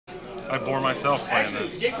I bore myself playing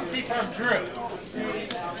this. Jacob C. from Drew.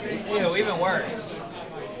 Ew, even worse.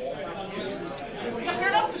 Come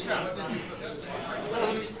here up this round.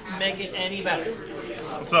 Make it any better.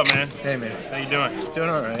 What's up, man? Hey, man. How you doing? Doing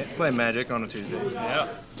all right. Playing Magic on a Tuesday. Yeah.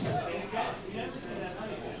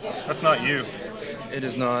 That's not you. It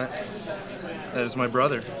is not. That is my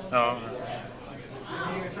brother. Oh.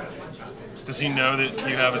 Does he know that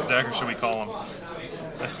you have his deck, or should we call him?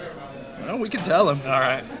 Well, we can tell him. All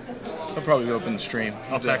right. He'll probably open the stream.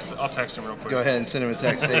 I'll text him real quick. Go ahead and send him a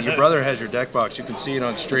text. Hey, your brother has your deck box. You can see it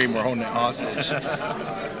on stream. We're holding it hostage.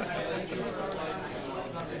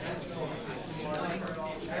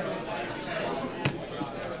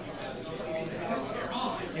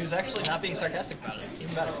 He was actually not being sarcastic about it.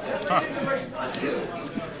 Even better. Huh.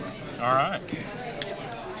 All right.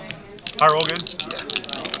 High roll good?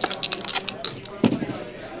 Yeah.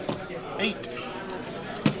 8.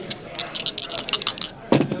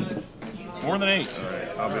 More than 8. All right.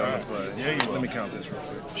 I'll be on the play. Yeah, you will. Let me count this real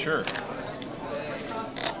quick. Sure.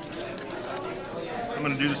 I'm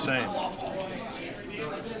going to do the same. All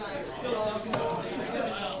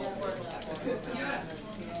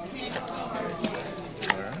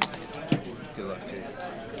right. Good luck to you.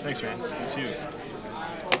 Thanks, man. You too.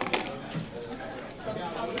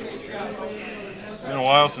 It's been a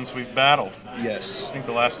while since we've battled. Yes. I think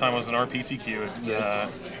the last time was an RPTQ at Yes.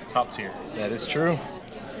 top tier. That is true.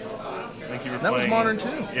 I think you were That was playing, modern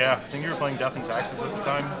too. Yeah, I think you were playing Death and Taxes at the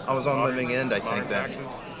time. I was on Modern- Living End, I Modern think, then.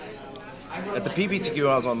 Taxes. At the PPTQ,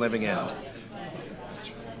 I was on Living End.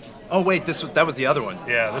 Oh, wait. That was the other one.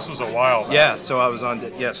 Yeah, this was a while back. Yeah, so I was on,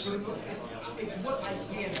 yes.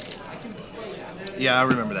 Yeah, I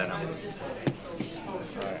remember that now.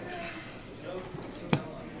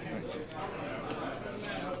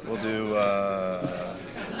 We'll do,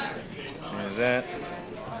 there's that.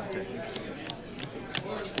 Okay.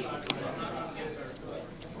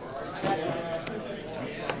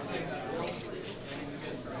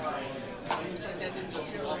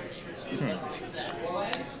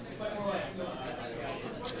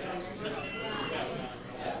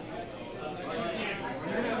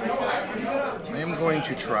 I am going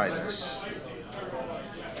to try this.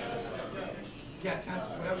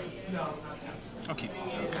 I'll keep it.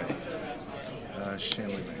 Okay.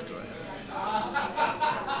 Shanley Bank, go ahead.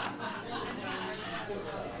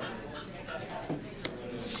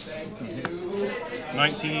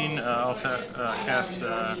 19, I'll cast,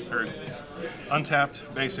 or untapped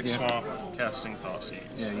basic swamp, casting Thoughtseize.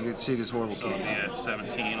 Yeah, you can see this horrible So keep. I'll be at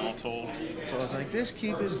 17 all told. So I was like, this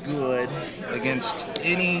keep is good against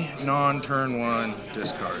any non-turn 1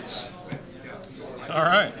 discards. All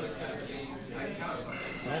right.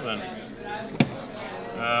 Well then,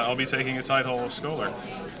 I'll be taking a Tidehole of Scholar.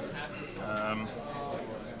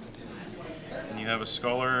 And you have a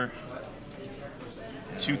Scholar,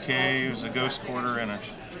 2 caves, a Ghost Quarter, and a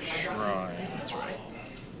Shrine. That's right.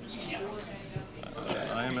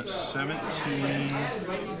 I am at 17. We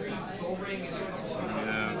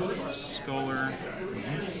have a Scholar,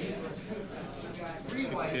 2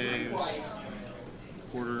 caves,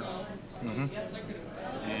 Quarter,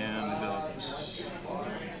 and Phillips.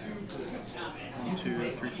 1,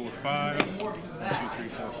 2, 3, 4, 5. 1, 2, 3,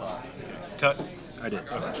 4, 5. Okay. Cut. I did.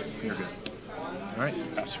 Okay. You're good. All right.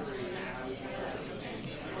 Pass her.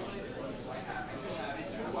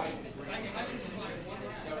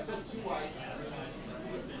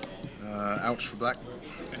 Ouch for black.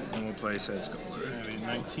 And we'll play Sad Scholar.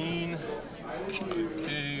 19. 2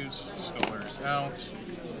 caves. Scholar's out.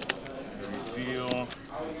 Reveal.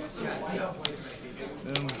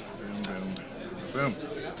 Boom, boom, boom, boom.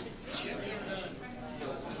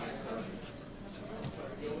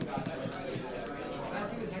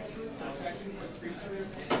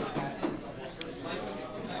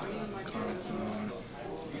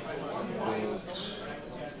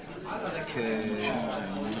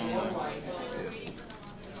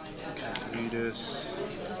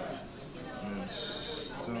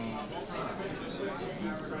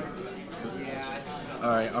 All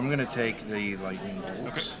right, I'm gonna take the lightning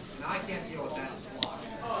bolts. Okay.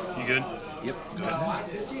 You good? Yep. Go ahead.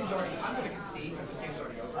 This game's already, I'm going to concede because this game's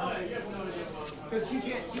already over. Because you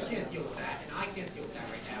can't deal with that, and I can't deal with that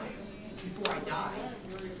right now. Before I die.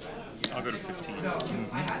 I'll go to 15. No,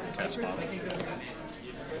 I had the Cast secret, bottom. I can't go with that, man.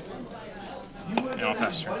 You would Yeah, I'll have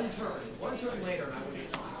pass turn. one turn later, and I would be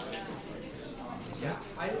fine. Yeah,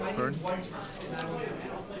 I need Turn. one turn, and I would have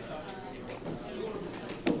been.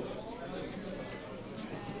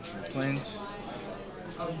 Planes.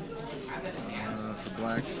 For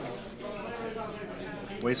black.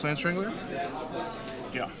 Wasteland Strangler.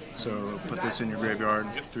 Yeah. So put this in your graveyard.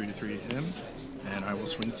 3/3 him, and I will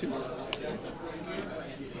swing 2.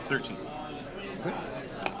 13. Okay.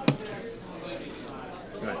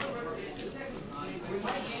 Go ahead.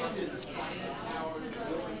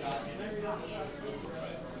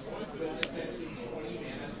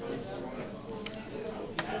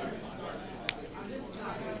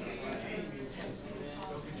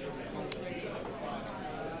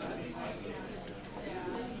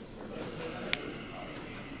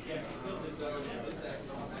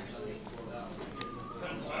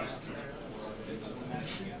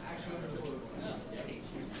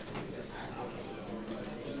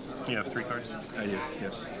 You have 3 cards? I do,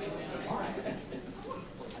 yes.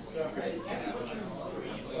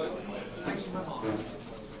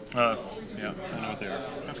 Yeah, I know what they are.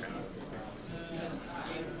 Okay.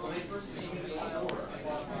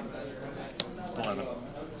 $11.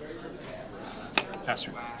 Pass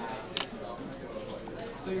turn.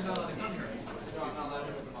 So you're not allowed to come here.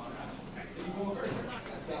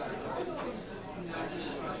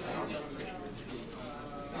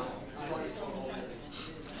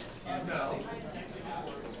 No.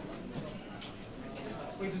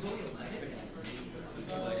 Wait, there's only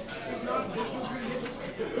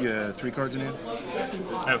 11? Yeah, 3 cards in hand? I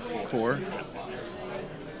have 4. 4.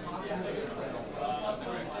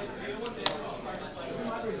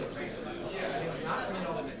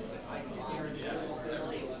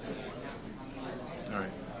 All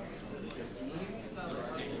right.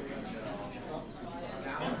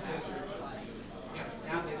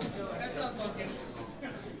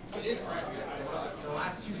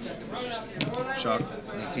 Shock,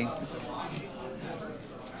 18.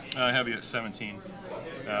 I have you at 17.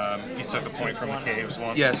 You took a point from the caves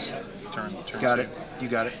once. Yes. Turn Got 2. it. You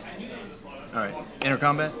got it. All right. Enter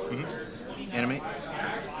combat? Mm-hmm. Animate?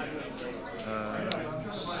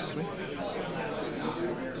 Sweet.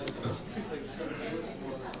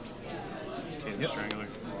 Okay, the Yep. Strangler.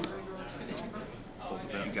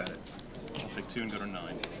 You got it. I'll take 2 and go to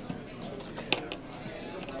 9.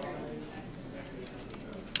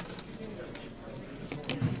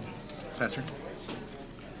 Pass turn.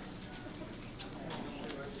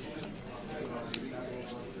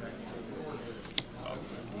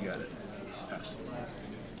 You got it. Pass.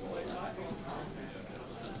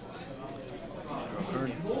 Draw a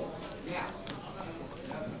card. Yeah.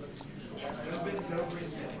 There's been no green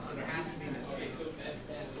mimic, so there has to be mimics.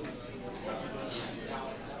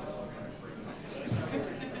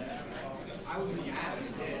 I was mad if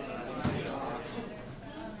it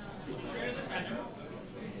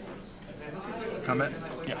did. Combat?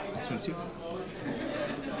 Yeah. Swing 2.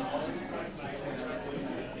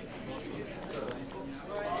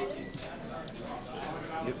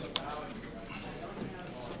 Yep.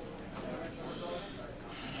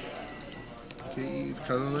 Cave,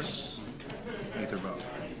 colorless, Aether Bow.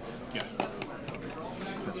 Yeah.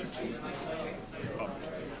 Pass turn. Oh.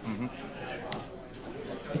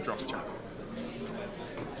 Draws a turn.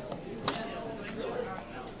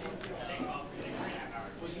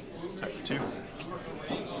 Attack for 2.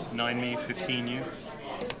 9 me, 15 you.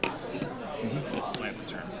 Land for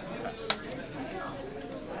turn. Pass.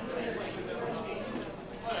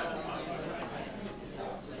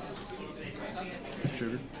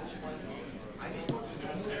 Triggered.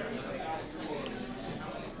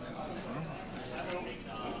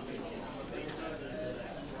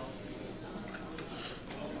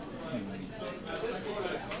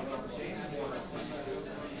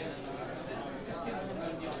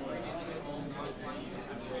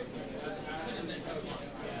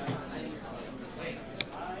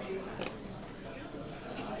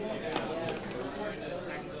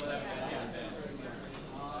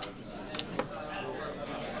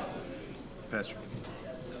 Pass turn.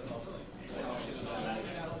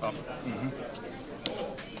 Up.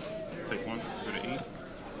 Take 1, go to 8.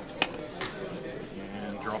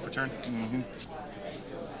 And draw for turn.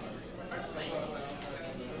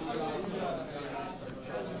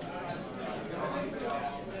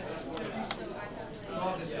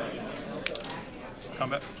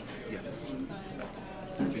 Combat. Yeah. Attack.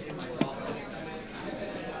 Okay.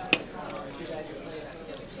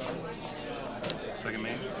 Second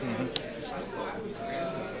main.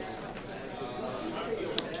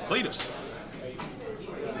 Cletus.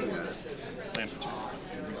 You got it. Land for 2.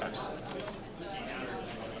 Pass.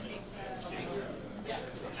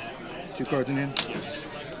 2 cards in hand? Yes.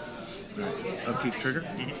 All right. Upkeep trigger?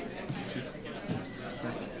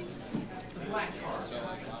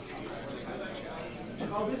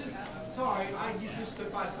 Oh, this is. Sorry, you switched to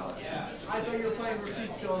 5 colors. I thought you were playing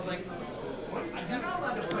repeat still. I was like, what? You're not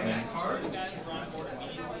allowed to play that card.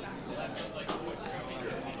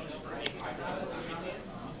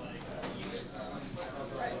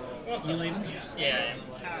 Well, You leaving? Yeah.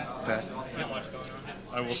 Pat. Not much going on.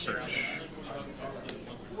 I will search.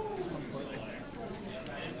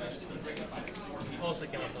 Mostly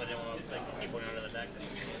came up because I didn't want to keep one out of the deck.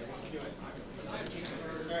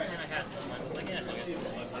 And I had some. I was like, yeah,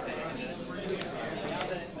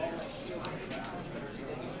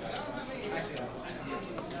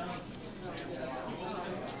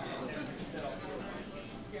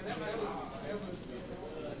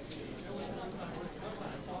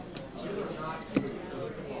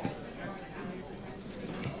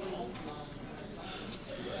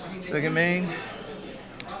 Second main.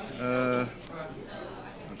 Not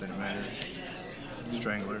that it matters.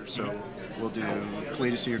 Strangler. So we'll do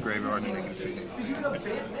Cletus to your graveyard and make it a 3. Because you had a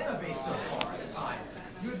mana base so far at the time.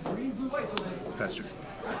 You had green, blue, white, so like, Pester. you can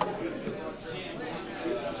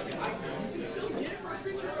still get it for a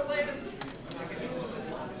creature or land. You got it.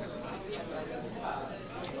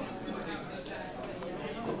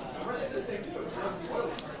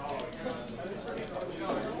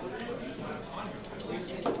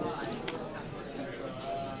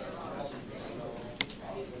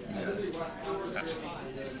 Pass.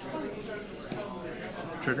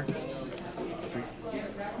 Trigger. 3.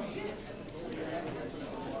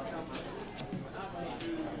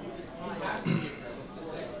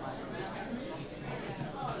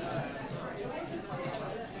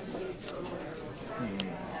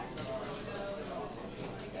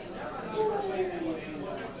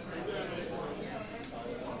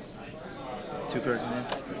 Two cards in there.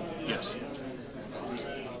 Yes.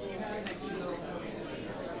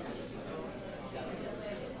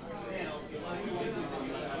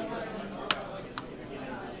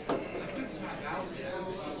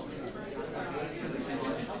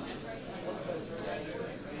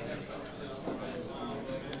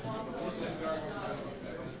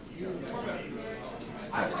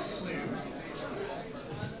 Pass.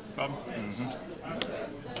 Bob?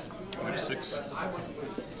 I have 6.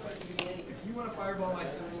 If you want to fireball my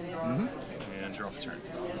symbol, And draw for turn.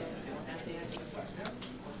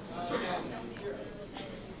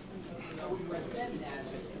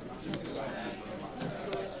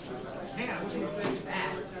 man, I wish you would say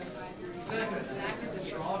that. Then I could have sacked it, the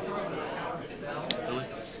draw card, and I counter spell. Really?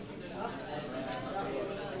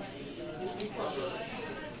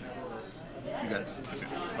 You got it. Okay.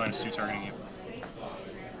 -2 targeting you.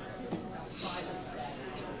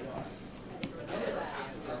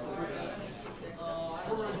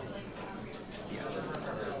 Yeah.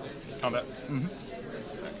 Combat.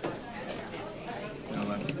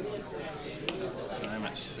 11. I'm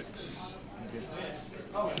at 6.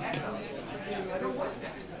 Oh, excellent. I don't want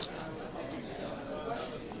that.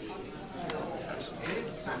 Pass.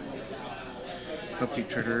 Upkeep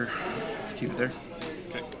trigger. Keep it there.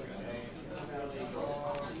 Okay.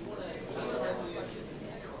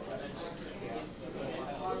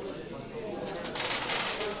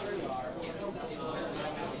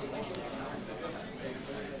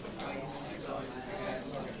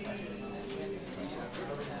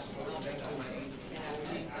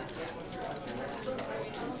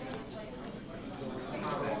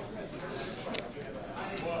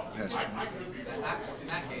 Pass turn. In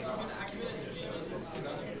that case,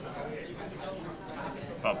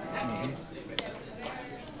 Bob.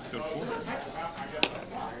 Go to 4.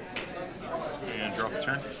 And draw for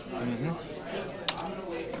turn.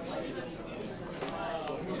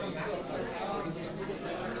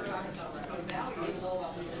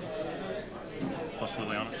 Plus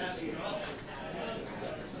Liliana.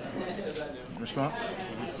 Response?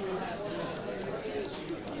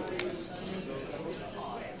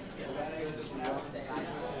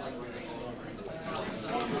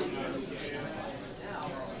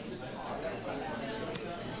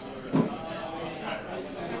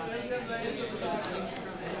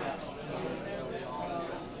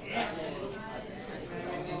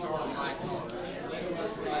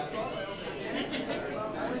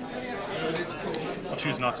 I'll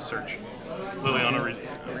choose not to search. Liliana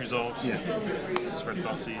resolves. Yeah. Spread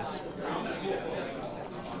Thoughtseize.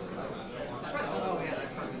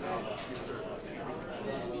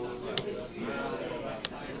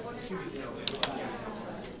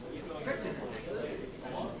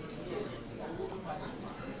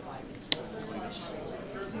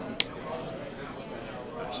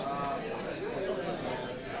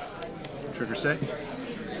 Trigger stay.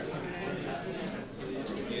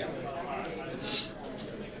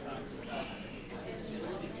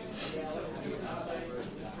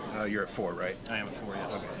 You're at 4, right? I am at 4,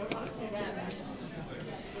 yes. Okay.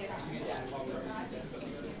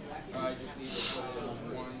 I just need to put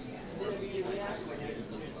one.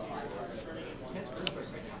 His first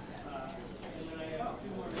choice right now.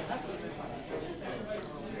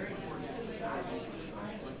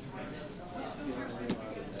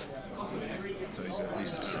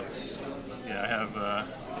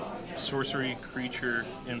 sorcery, creature,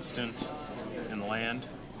 instant, and land.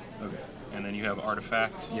 Okay. And then you have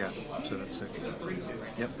artifact. Yeah, so that's 6.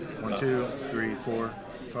 Yep. 1, 2, 3, 4,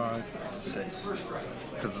 5, 6.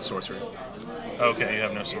 Because the sorcery. Okay, you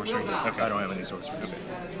have no sorcery. Okay. I don't have any sorceries. Okay.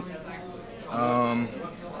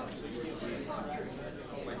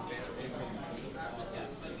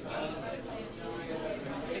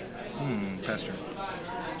 Pester.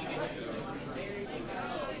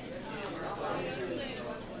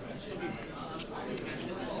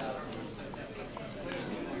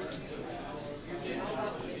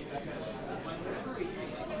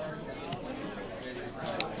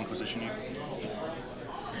 Inquisition you.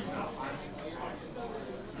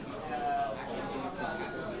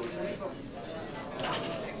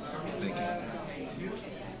 Thank you.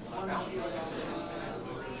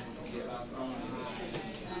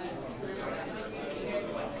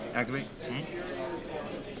 Activate.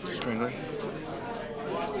 Strangler.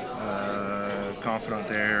 Confidant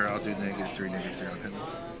there. I'll do -3 on him.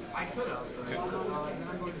 Okay.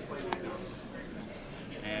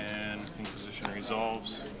 And Inquisition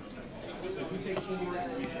resolves.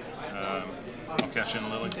 I'll cash in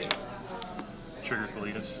Lily. Trigger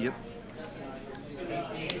Kalidas. Yep.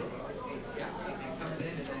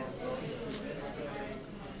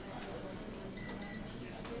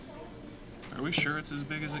 Are we sure it's as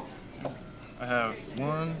big as it? I have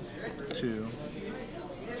 1, 2,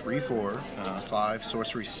 3, 4, 5,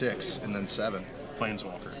 sorcery 6, and then 7.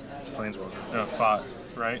 Planeswalker. Planeswalker. No, 5,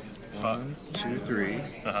 right? 1, 2, 3.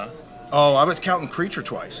 Uh-huh. Oh, I was counting creature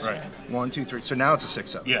twice. Right. 1, 2, 3. So now it's a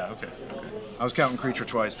 6-7. Yeah, okay. I was counting creature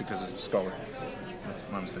twice because of Scholar. That's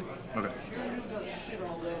my mistake. Okay.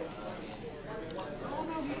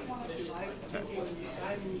 Okay.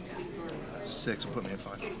 6 will put me at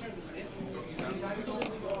 5.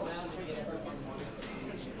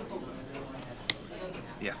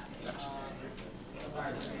 Yeah. Nice.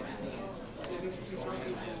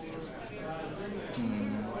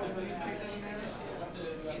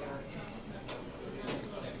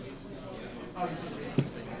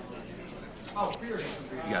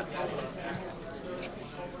 You got it.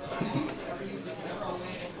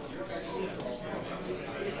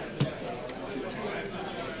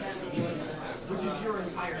 Which is your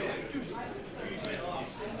entire deck.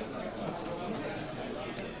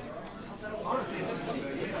 Honestly, it doesn't look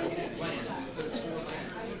good.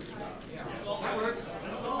 That works.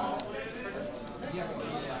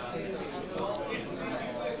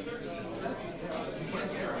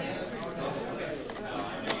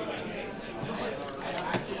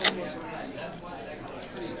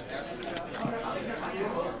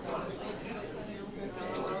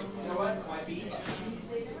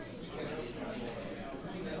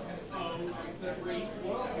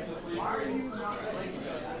 Why are you not playing?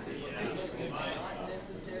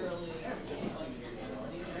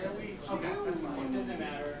 Okay, that's fine. It doesn't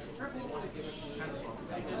matter.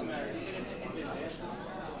 It doesn't matter.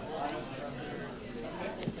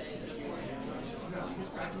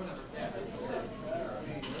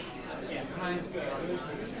 Yeah, mine's good.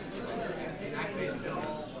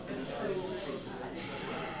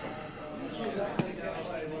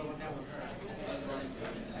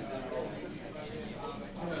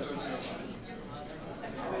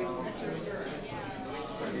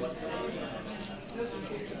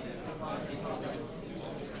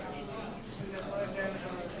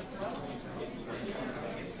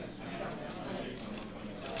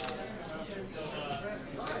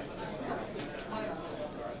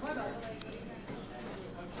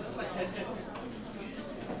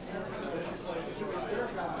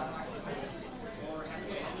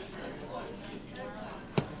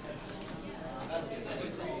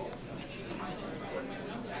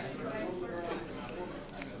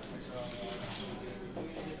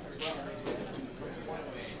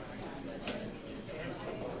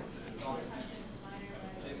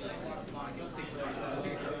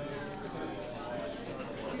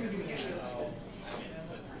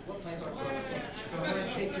 So I'm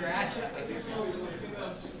gonna take your ass.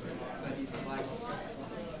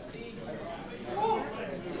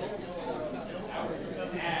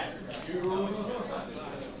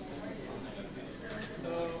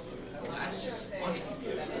 That's just funny.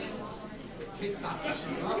 It's not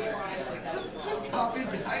copy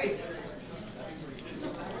dice.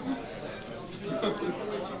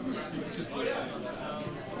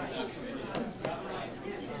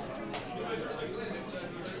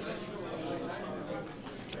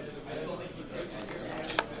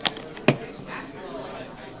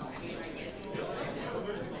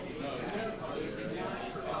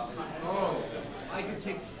 Oh, I could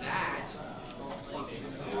take that.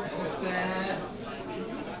 What's that?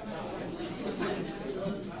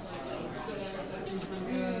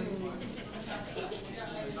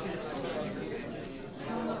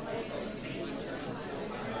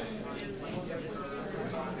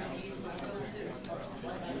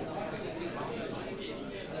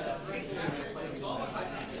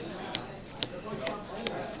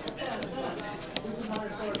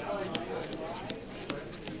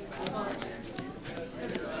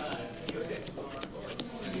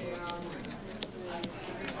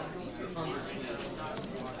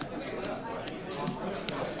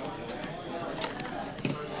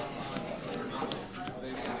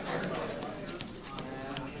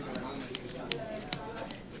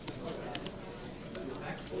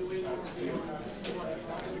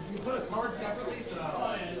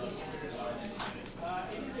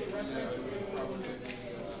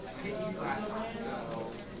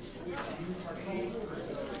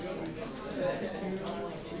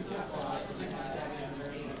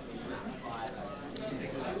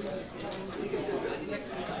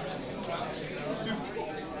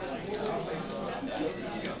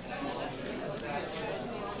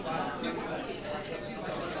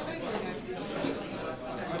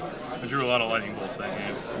 I drew a lot of lightning bolts that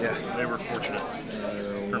game. Yeah. They were fortunate.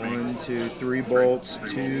 For me. 1, 2, 3 bolts,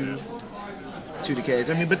 Three bolts, two decays.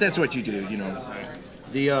 I mean, but that's what you do, you know. Right.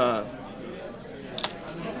 The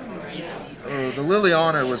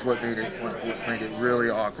Liliana was what made it really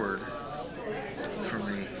awkward for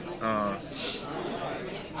me.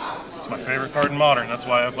 It's my favorite card in Modern. That's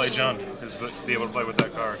why I play Jund, is to be able to play with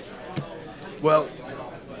that card. Well,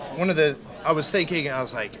 I was thinking, I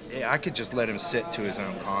was like, I could just let him sit to his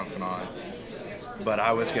own confidant, but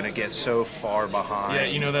I was going to get so far behind. Yeah,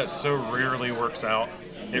 you know, that so rarely works out.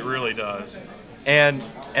 It really does. And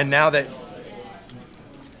now that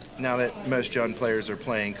most Jund players are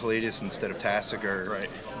playing Kalidas instead of Tasigur, Right.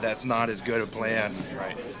 that's not as good a plan.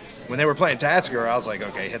 Right. When they were playing Tasigur, I was like,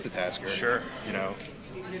 okay, hit the Tasigur. Sure. You know.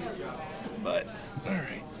 But all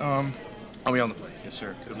right. Are we on the play? Yes,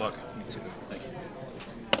 sir. Good luck. Me too. Thank you.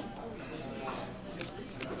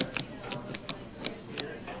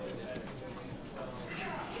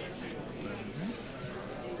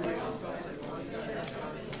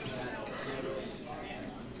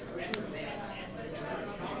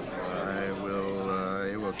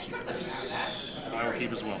 I will keep this. I will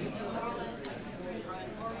keep as well.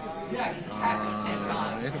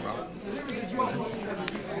 Anything wrong?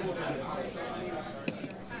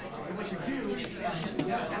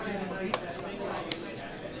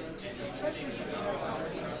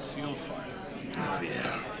 Seal fire. Oh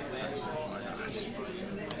yeah. Nice. Why not?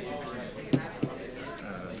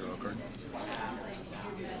 Draw a card.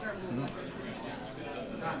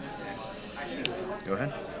 Go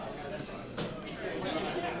ahead.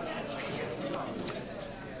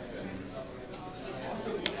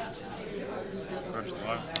 Crush the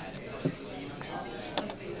line.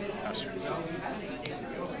 Pass turn.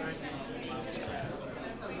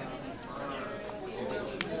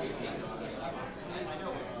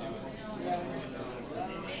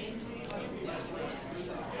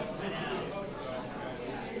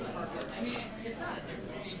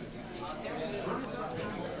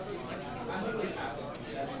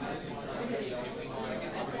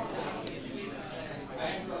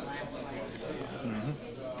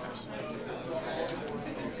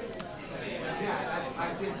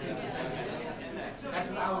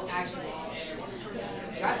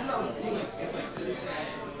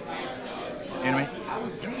 Enemy.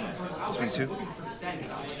 Swing 2.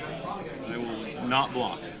 I will not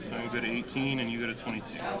block. I will go to 18 and you go to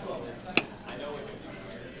 22.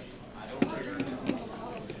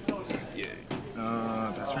 Yeah.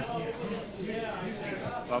 Pass turn.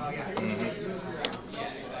 Bob.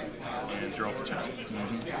 And draw for 2.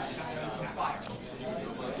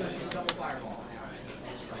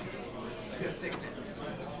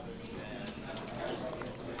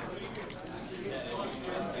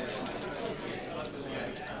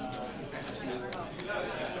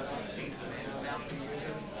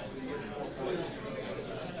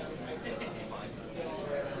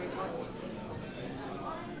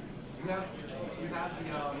 You have the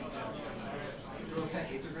little pet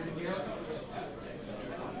ether in here?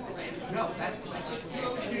 No, that's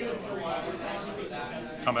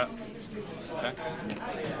Combat. Attack.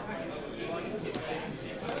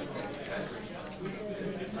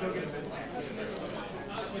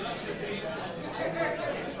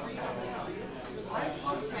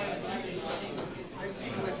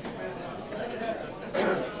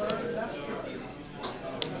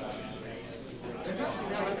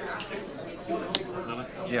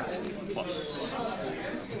 Yeah. Plus.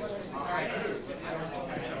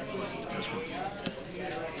 That's cool.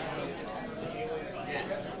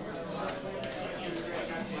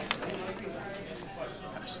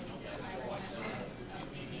 Pass.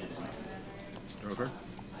 Draw a card.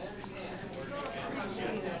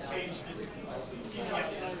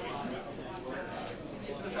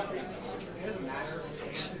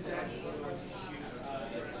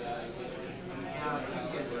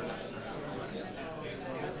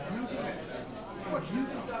 You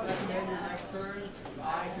can stop the commander next turn.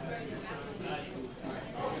 I can make this turn.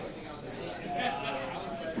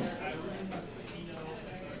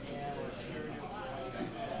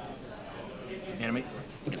 Enemy.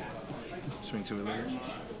 Swing 2 illegals.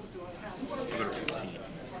 I'll go to 15.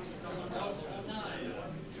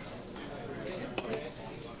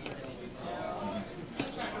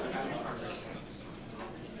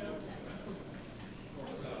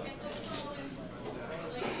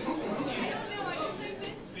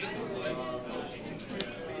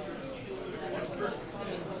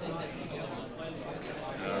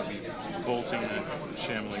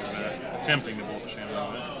 shambling that. Attempting to bulk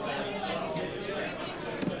shambling that.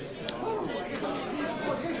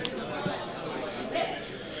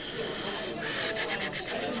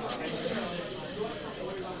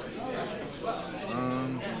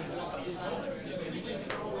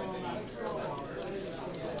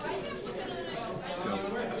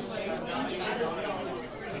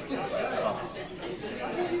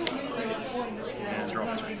 And draw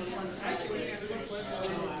for 2.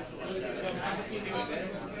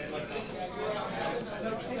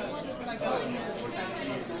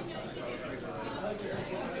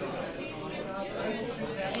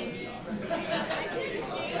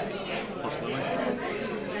 Plus Lily.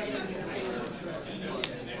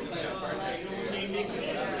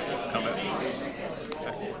 Combat.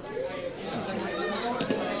 Attack.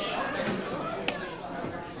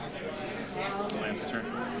 Land for turn.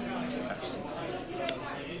 Pass.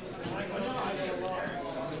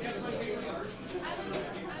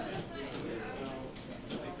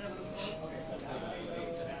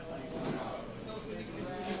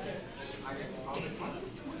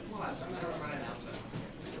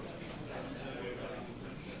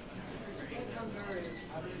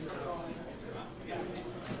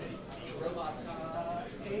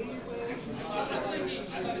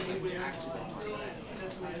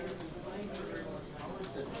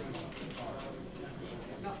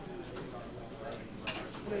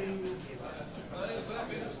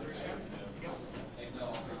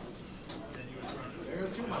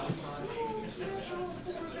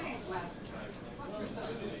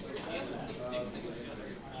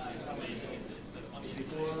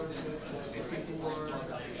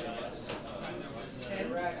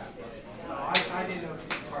 I didn't know if you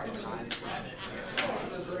were part of it.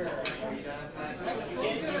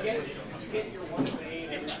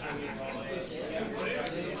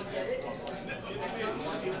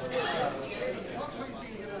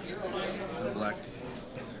 Is that black?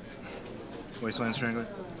 Wasteland Strangler?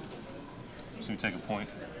 So you take a point.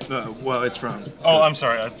 Well, it's from. Oh, I'm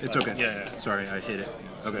sorry. It's okay. Yeah. Sorry, I hit it.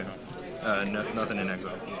 Okay. Nothing in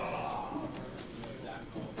exile.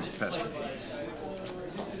 Pass turn.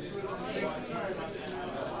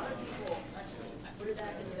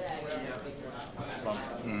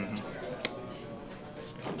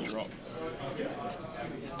 Draw.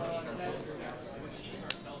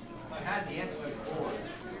 I had the answer before.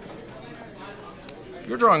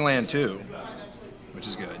 You're drawing land too, which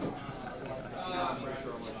is good.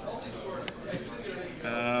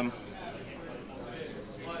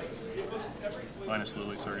 Minus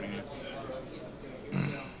Lily targeting you.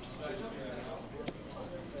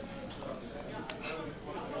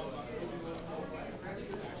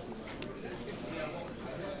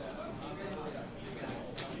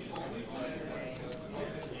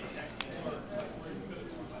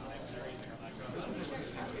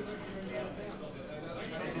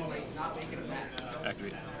 Not making a match.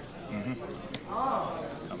 Activate. Oh.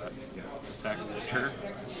 Combat. Yeah. Attack. Trigger.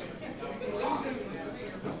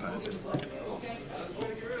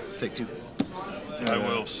 Take 2. I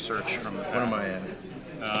will search from the What am I path.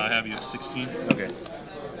 at? I have you at 16. Okay.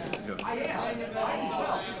 Go.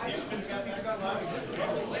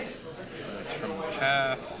 That's from the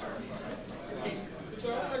path.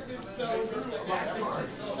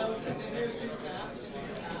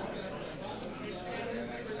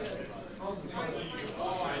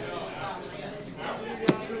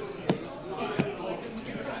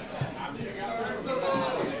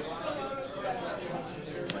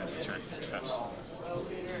 Turn. Pass.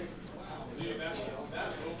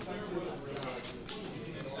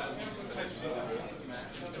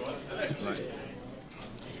 Black.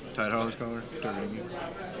 Tide Hollows color. Targeting you.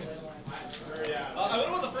 I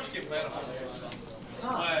wonder what the first game played on.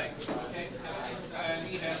 Like, and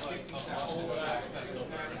he had like,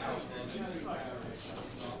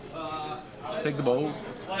 Take the bowl.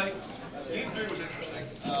 like, game 3 was interesting.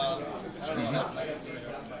 I don't know.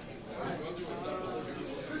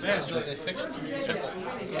 Man, it's really, they fixed it. Test it.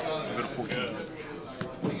 I'll go to 14.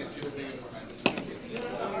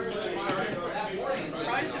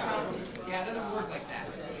 Yeah, it doesn't work like that.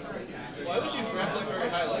 Why would you draft like very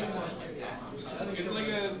high like it's like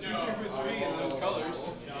a 2, 3 for 3 in those colors.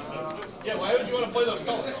 Yeah, why would you want to play those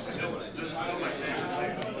colors?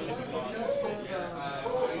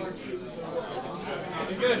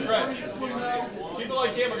 He's gonna dredge. People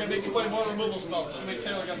like him are gonna make you play more removal spells. It should make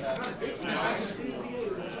Taylor get that.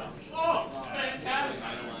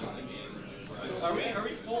 Are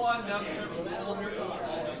we full on down the removal here?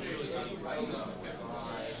 I don't know.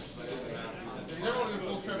 You never want to do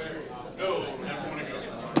full trip. No, never want to go.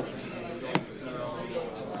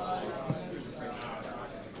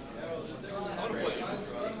 I want to play.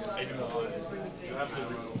 Up.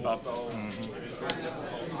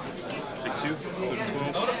 Take 2. Go to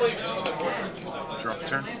 12. I want to play you on the board. Draw for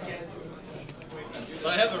turn. But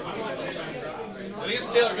I have the. I think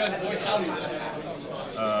it's Taylor got boy Howdy that I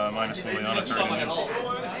have. Minus Liliana It's on my targeting you. hall.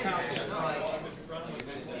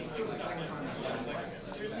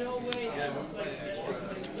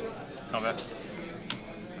 Combat.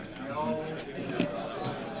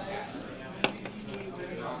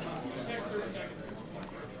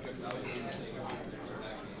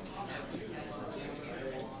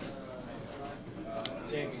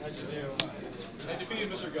 James, how'd you do? I defeated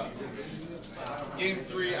Mr. Gunn. Game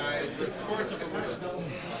 3, I scored to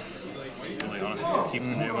Liliana. Keep the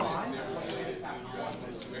new one.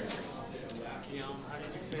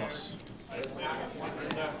 Plus.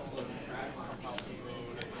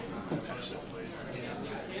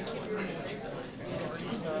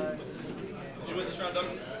 Did you win this round, Doug?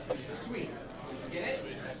 Sweet. Get it?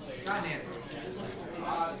 Got an answer.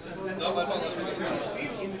 No, my fault.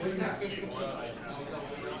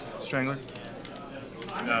 Strangler.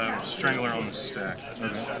 Strangler on the stack.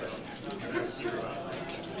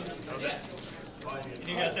 Okay.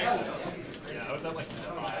 You got there? Yeah, I was at like.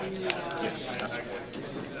 Yes.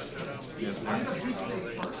 Yep, there.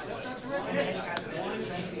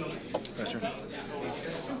 Gotcha.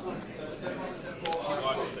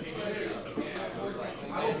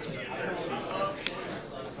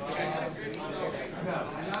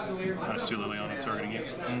 Minus 2 Liliana targeting you.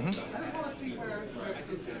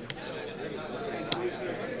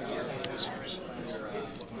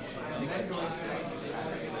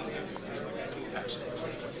 Pass.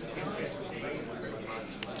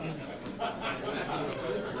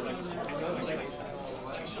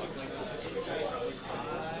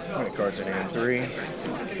 How many cards in hand? 3.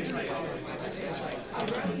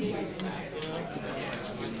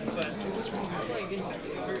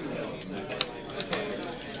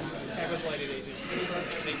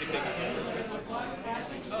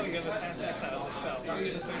 Oh, you have a pass X out of the spell.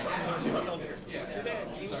 You just finish off the spell here. You're dead.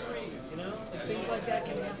 Game 3. You know? Things like that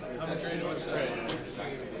can happen. I'm a trainer.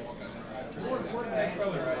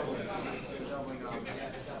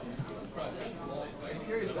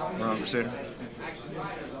 Wrong Crusader.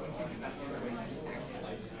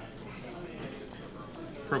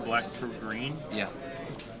 Pro black, pro green. Yeah.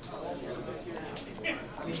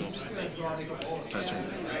 That's right.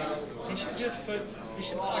 You should just put. You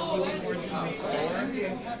should start looking boards in the store.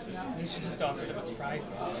 You should just offer them as prizes.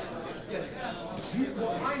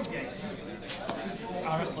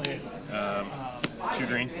 Honestly, 2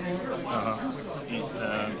 green. Beat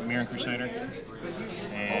the Mirren Crusader.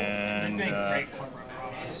 And great corporate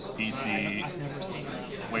products. beat the I've never seen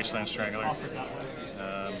Wasteland Strangler. offers out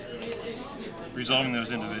there. Resolving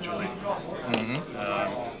those individually.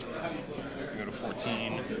 Go to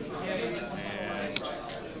 14. And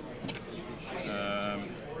go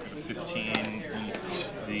to 15.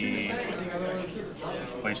 Beat the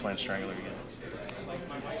Wasteland Strangler again.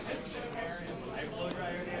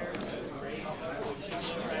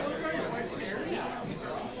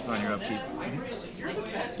 On your upkeep.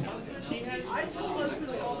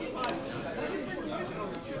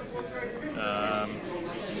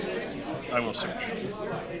 I will search.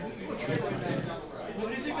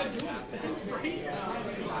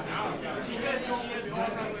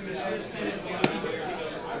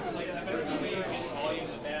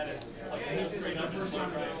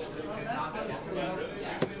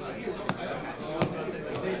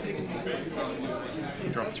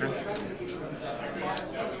 Draw the turn.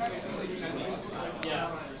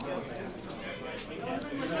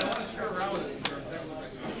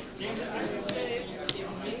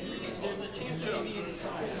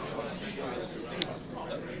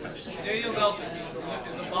 Daniel Nelson,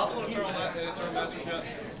 is the bottle of Eternal Master yet?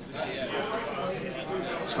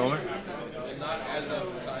 Scholar. Not as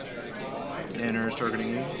of the time. Enters targeting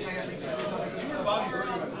you. Bobby,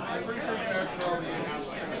 I'm pretty sure you have Charlie.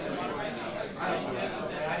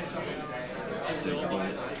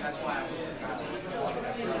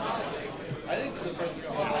 I think for the first go.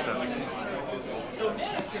 And Stephanie.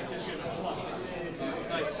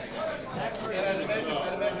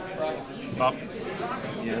 Bob.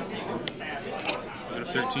 Yeah. Go to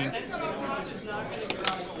 13.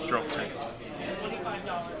 Draw for turn.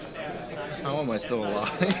 How am I still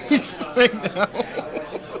alive right now?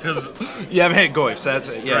 Because You haven't had Goyfs, that's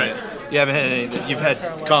it. Yeah. Right. You haven't had anything. You've had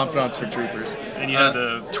Confidants for Troopers. and you had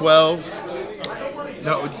the 12.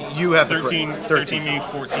 No, you have 13, the correct- 13 me,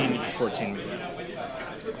 14. 14 me.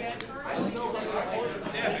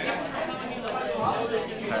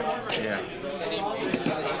 Yeah.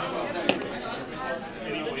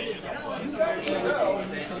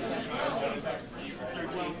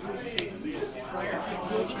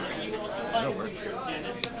 That'll work.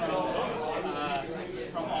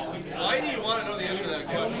 Why do you want to know the answer to that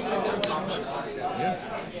question? Yeah.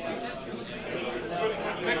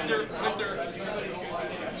 Victor,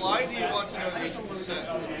 why do you want to know the age of consent?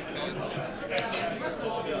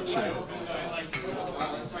 Sure.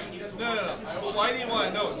 No. Well, why do you want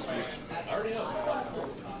to know it?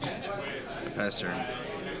 Pass turn.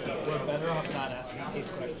 We're better off not asking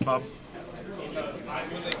these questions. Bob,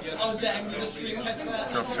 Oh, dang, did the stream catch that?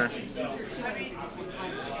 drop turn.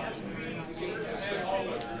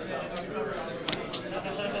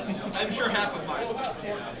 I'm sure half of mine.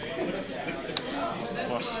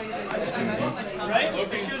 Plus. Right?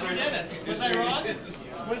 The shoes are Dennis. Was I wrong?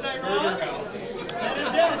 Was I wrong? That is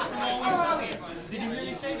Dennis from Always Sunny. Did you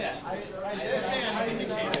really say that? I did. Okay, I'm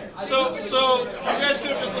vindicated. So you guys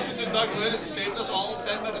could have just listened to Doug Lynn and saved us all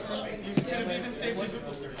 10 minutes. You could have even saved your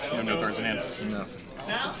Google search. You have no cards in hand. Nothing.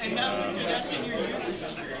 Now that's in your usage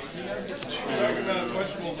history. Talking about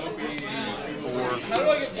questionable dopey. How do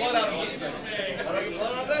I get blood out of this thing? How do I get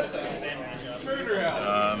blood out of that thing? Murder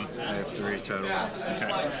house. I have 3 total. Okay.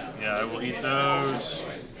 Yeah, I will eat those.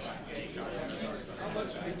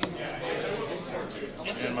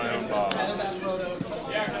 And my own Bob.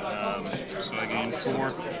 So I gain 4.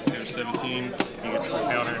 There's 17. He gets 4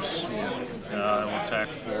 counters. I will attack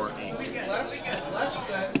for 8. 4.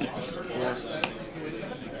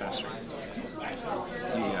 Faster.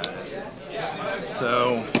 You got it.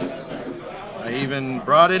 So, I even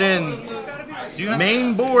brought it in. Do you have,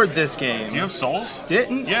 Main board this game. do you have souls?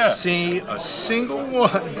 Didn't Yeah. see a single one.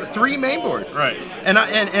 3 main board. Right. And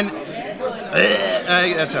that's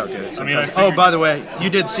how it goes. I mean, I sometimes. figured- By the way, you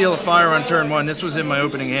did Seal of Fire on turn 1. This was in my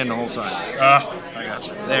opening hand the whole time. I got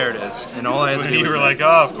you. There it is. And all I had to do You was were like,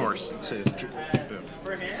 oh, of course. boom.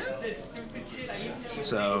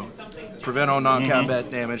 So, prevent all non-combat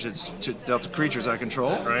damage. It's to dealt to creatures I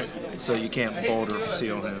control. Right. So you can't bolt or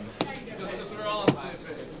seal him.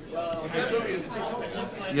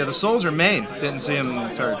 Yeah, the souls are main. Didn't see him the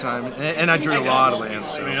entire time, and I drew a lot of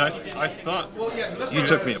lands. I mean, So I thought you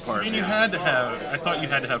took me apart. I mean, you had to have. I thought you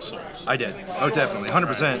had to have souls I did. Oh, definitely,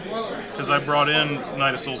 100%. because I brought in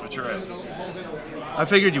Knight of Souls Betrayed. I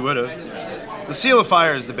figured you would have. The Seal of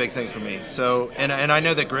Fire is the big thing for me. So, and I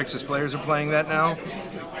know that Grixis players are playing that now.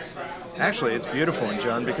 Actually, it's beautiful in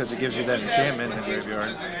Jund because it gives you that enchantment in the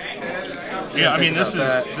graveyard. Yeah, I mean, think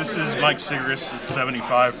about this is Mike Sigris'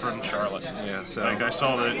 75 from Charlotte. Yeah. So. Like I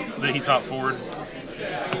saw that he top forward.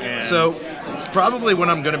 And So, probably what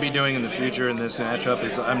I'm going to be doing in the future in this matchup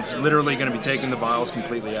is I'm literally going to be taking the vials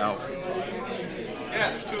completely out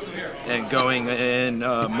and going in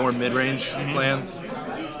more mid-range plan.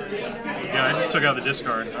 yeah, I just took out the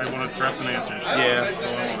discard. I wanted threats and answers. Yeah. That's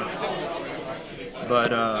all I wanted.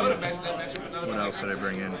 But what else did I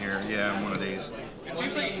bring in here? Yeah, one of these. It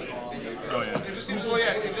seems like Oh yeah. it just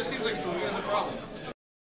seems like food is a problem.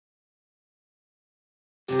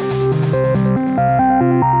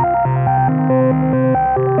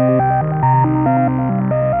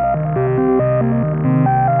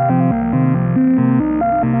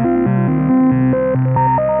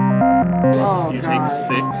 You take 6.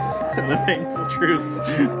 The painful truths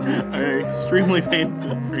are extremely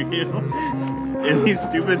painful for you. And these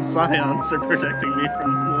stupid scions are protecting me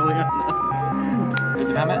from Liliana. Did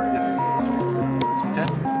you have it?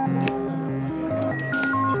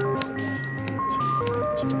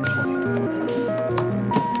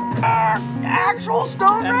 Actual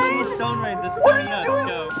Stone Rain? Stone Rain this time. What are you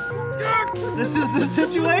doing? This is the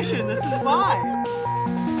situation. This is fine.